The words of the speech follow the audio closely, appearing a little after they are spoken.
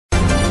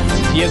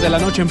10 de la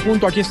noche en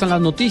punto, aquí están las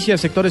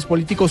noticias. Sectores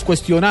políticos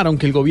cuestionaron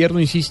que el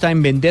gobierno insista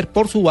en vender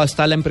por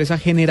subasta a la empresa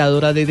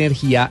generadora de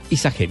energía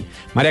Isagen.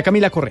 María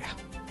Camila Correa.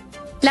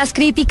 Las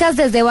críticas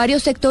desde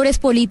varios sectores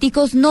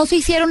políticos no se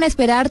hicieron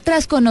esperar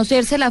tras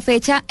conocerse la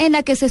fecha en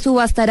la que se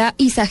subastará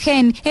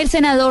Isagen. El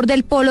senador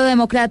del Polo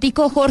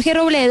Democrático, Jorge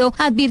Robledo,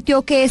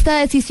 advirtió que esta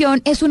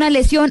decisión es una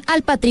lesión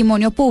al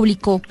patrimonio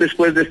público.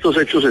 Después de estos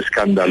hechos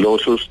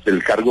escandalosos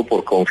del cargo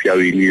por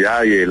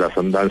confiabilidad y de las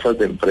andanzas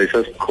de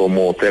empresas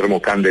como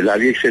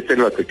Termocandelaria,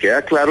 etcétera, lo que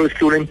queda claro es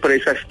que una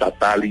empresa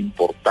estatal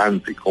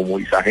importante como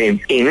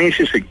Isagen en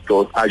ese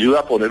sector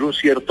ayuda a poner un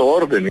cierto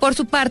orden. Por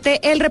su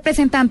parte, el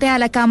representante a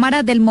la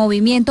Cámara del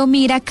Movimiento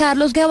Mira,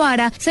 Carlos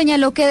Guevara,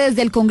 señaló que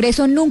desde el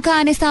Congreso nunca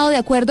han estado de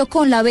acuerdo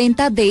con la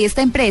venta de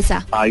esta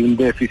empresa. Hay un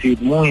déficit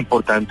muy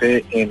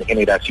importante en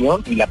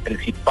generación y la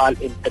principal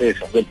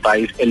empresa del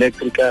país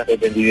eléctrica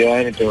vendida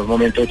en el peor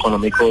momento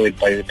económico del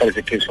país. Me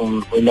parece que es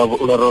un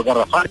error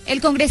garrafal. El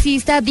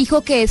congresista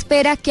dijo que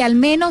espera que al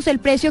menos el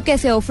precio que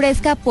se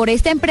ofrezca por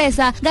esta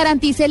empresa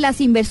garantice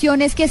las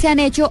inversiones que se han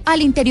hecho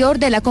al interior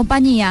de la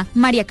compañía.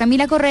 María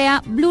Camila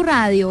Correa, Blue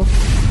Radio.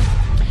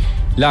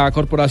 La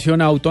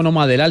Corporación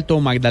Autónoma del Alto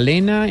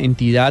Magdalena,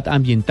 entidad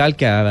ambiental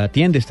que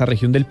atiende esta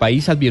región del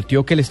país,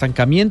 advirtió que el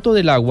estancamiento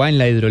del agua en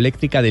la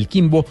hidroeléctrica del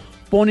Quimbo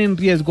pone en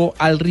riesgo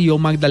al río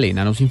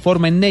Magdalena. Nos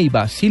informa en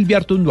Neiva, Silvia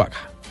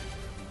Artunduaga.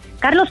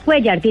 Carlos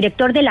Cuellar,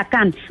 director de la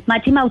CAM,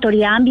 máxima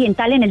autoridad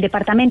ambiental en el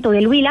departamento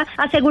del Huila,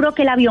 aseguró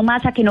que la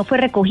biomasa que no fue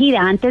recogida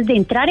antes de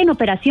entrar en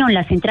operación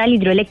la central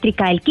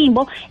hidroeléctrica del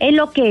Quimbo es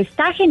lo que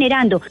está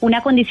generando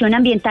una condición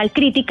ambiental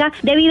crítica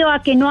debido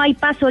a que no hay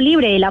paso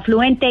libre del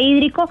afluente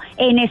hídrico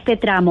en este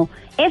tramo.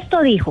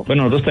 Esto dijo.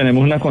 Bueno, nosotros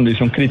tenemos una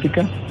condición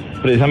crítica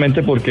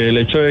precisamente porque el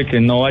hecho de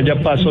que no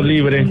haya paso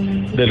libre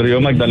del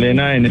río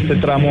Magdalena en este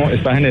tramo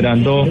está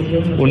generando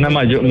un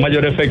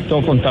mayor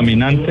efecto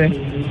contaminante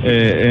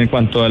en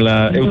cuanto a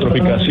la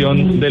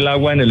eutroficación del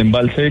agua en el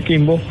embalse de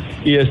Quimbo,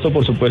 y esto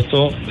por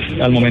supuesto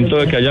al momento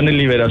de que haya una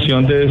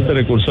liberación de este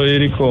recurso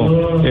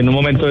hídrico en un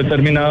momento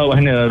determinado va a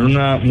generar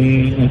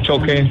un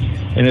choque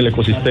en el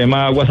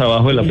ecosistema aguas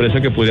abajo de la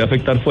presa que podría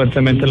afectar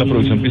fuertemente la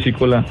producción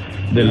piscícola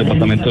del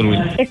departamento del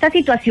Huila. Esta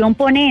situación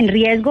pone en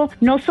riesgo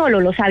no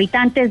solo los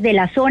habitantes de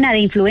la zona de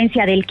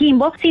influencia del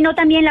Quimbo, sino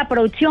también la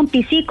producción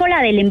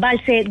piscícola del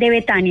embalse de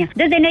Betania.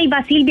 Desde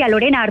Neiva, Silvia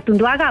Lorena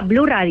Artunduaga,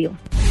 Blue Radio.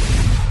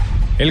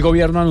 El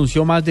gobierno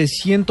anunció más de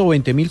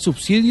 120.000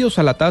 subsidios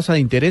a la tasa de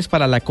interés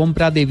para la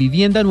compra de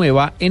vivienda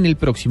nueva en el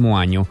próximo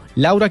año.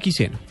 Laura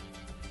Quiseno.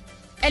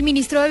 El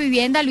ministro de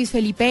Vivienda, Luis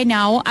Felipe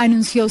Henao,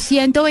 anunció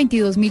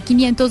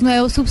 122.500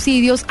 nuevos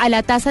subsidios a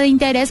la tasa de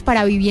interés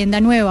para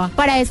vivienda nueva.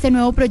 Para este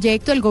nuevo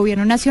proyecto, el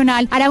gobierno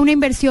nacional hará una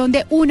inversión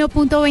de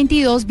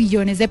 1.22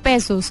 billones de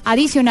pesos.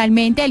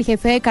 Adicionalmente, el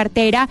jefe de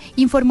cartera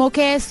informó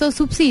que estos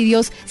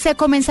subsidios se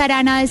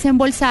comenzarán a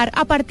desembolsar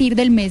a partir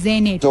del mes de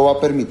enero. Eso va a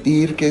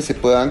permitir que se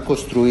puedan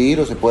construir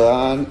o se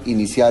puedan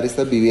iniciar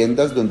estas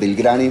viviendas donde el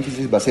gran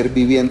énfasis va a ser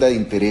vivienda de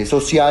interés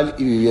social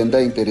y vivienda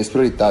de interés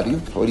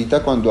prioritario.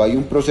 Ahorita cuando hay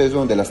un proceso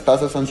donde las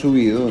tasas han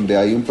subido, donde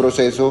hay un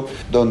proceso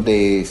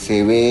donde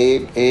se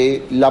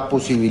ve la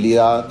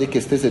posibilidad de que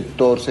este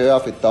sector se vea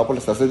afectado por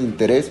las tasas de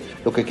interés,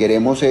 lo que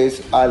queremos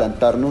es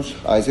adelantarnos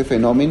a ese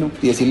fenómeno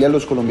y decirle a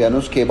los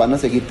colombianos que van a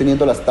seguir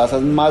teniendo las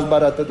tasas más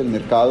baratas del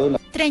mercado.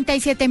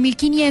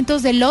 37.500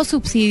 de los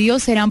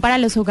subsidios serán para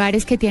los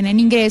hogares que tienen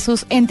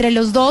ingresos entre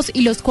los 2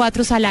 y los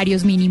 4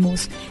 salarios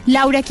mínimos.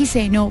 Laura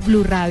Quiseno,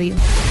 Blue Radio.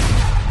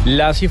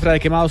 La cifra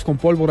de quemados con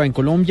pólvora en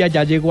Colombia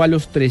ya llegó a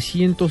los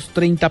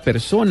 330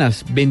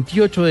 personas.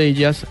 28 de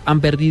ellas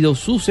han perdido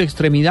sus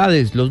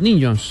extremidades. Los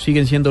niños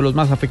siguen siendo los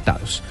más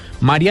afectados.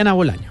 Mariana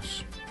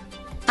Bolaños.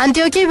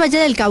 Antioquia y Valle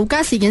del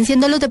Cauca siguen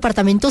siendo los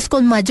departamentos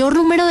con mayor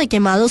número de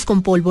quemados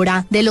con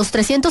pólvora. De los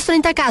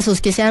 330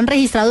 casos que se han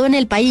registrado en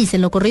el país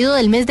en lo corrido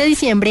del mes de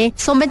diciembre,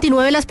 son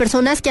 29 las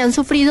personas que han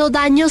sufrido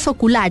daños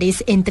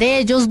oculares, entre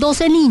ellos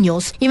 12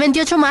 niños, y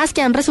 28 más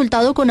que han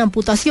resultado con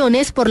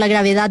amputaciones por la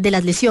gravedad de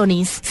las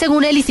lesiones.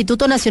 Según el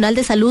Instituto Nacional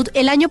de Salud,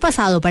 el año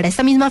pasado, para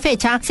esta misma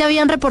fecha, se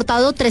habían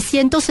reportado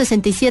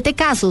 367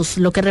 casos,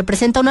 lo que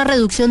representa una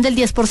reducción del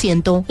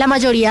 10%. La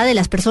mayoría de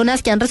las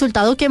personas que han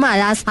resultado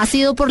quemadas ha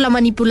sido por la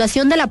manipulación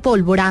de la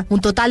pólvora, un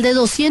total de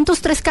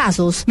 203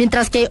 casos,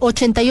 mientras que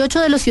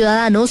 88 de los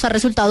ciudadanos han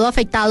resultado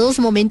afectados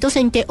momentos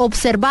en que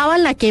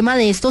observaban la quema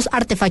de estos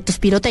artefactos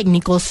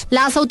pirotécnicos.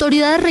 Las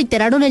autoridades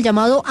reiteraron el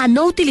llamado a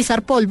no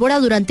utilizar pólvora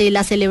durante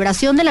la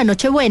celebración de la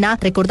Nochebuena,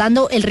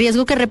 recordando el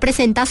riesgo que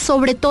representa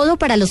sobre todo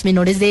para los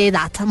menores de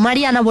edad.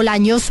 Mariana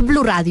Bolaños,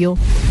 Blue Radio.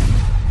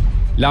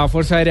 La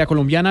Fuerza Aérea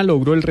Colombiana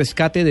logró el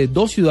rescate de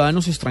 2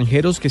 ciudadanos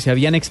extranjeros que se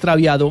habían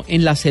extraviado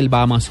en la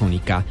selva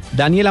amazónica.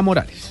 Daniela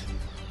Morales.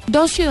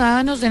 2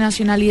 ciudadanos de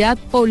nacionalidad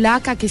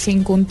polaca que se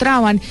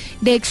encontraban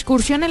de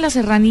excursión en la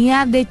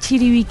serranía de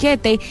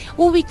Chiribiquete,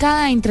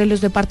 ubicada entre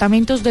los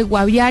departamentos de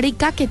Guaviare y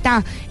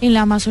Caquetá, en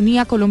la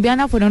Amazonía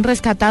colombiana, fueron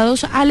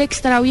rescatados al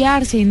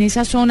extraviarse en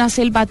esa zona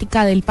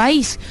selvática del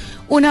país.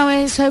 Una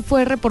vez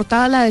fue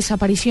reportada la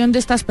desaparición de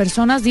estas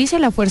personas, dice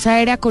la Fuerza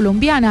Aérea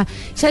Colombiana,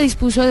 se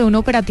dispuso de un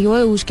operativo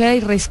de búsqueda y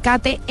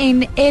rescate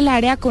en el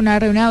área con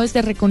aeronaves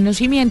de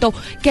reconocimiento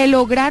que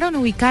lograron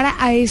ubicar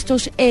a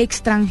estos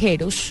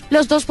extranjeros.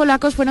 Los 2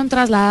 polacos fueron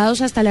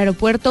trasladados hasta el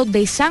aeropuerto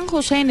de San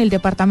José en el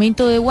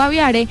departamento de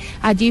Guaviare.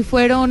 Allí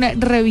fueron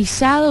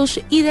revisados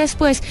y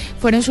después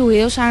fueron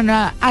subidos a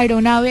una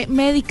aeronave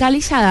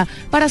medicalizada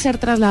para ser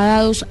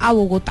trasladados a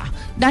Bogotá.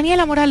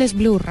 Daniela Morales,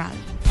 Blue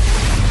Radio.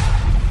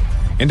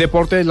 En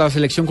deportes, la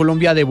selección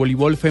Colombia de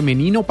voleibol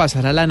femenino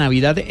pasará la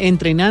Navidad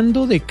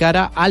entrenando de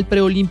cara al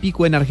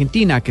preolímpico en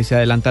Argentina, que se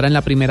adelantará en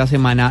la primera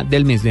semana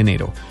del mes de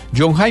enero.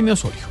 John Jaime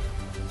Osorio.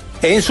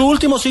 En su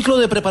último ciclo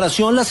de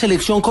preparación, la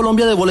selección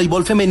Colombia de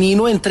voleibol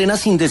femenino entrena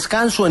sin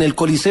descanso en el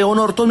Coliseo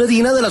Norton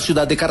Medina de la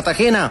ciudad de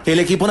Cartagena.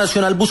 El equipo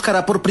nacional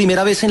buscará por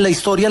primera vez en la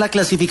historia la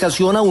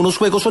clasificación a unos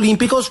Juegos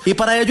Olímpicos y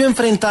para ello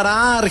enfrentará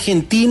a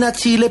Argentina,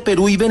 Chile,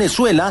 Perú y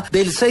Venezuela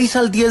del 6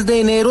 al 10 de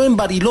enero en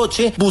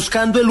Bariloche,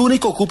 buscando el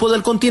único cupo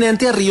del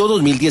continente a Río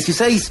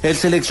 2016. El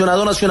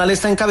seleccionado nacional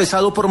está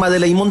encabezado por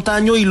Madeleine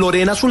Montaño y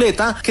Lorena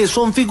Zuleta, que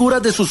son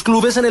figuras de sus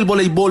clubes en el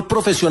voleibol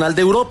profesional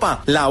de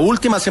Europa. La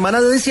última semana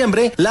de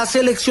diciembre, la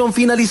selección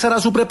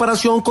finalizará su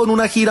preparación con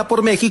una gira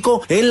por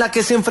México en la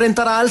que se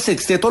enfrentará al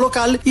sexteto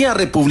local y a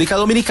República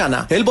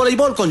Dominicana. El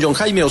voleibol con John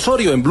Jaime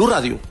Osorio en Blue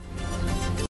Radio.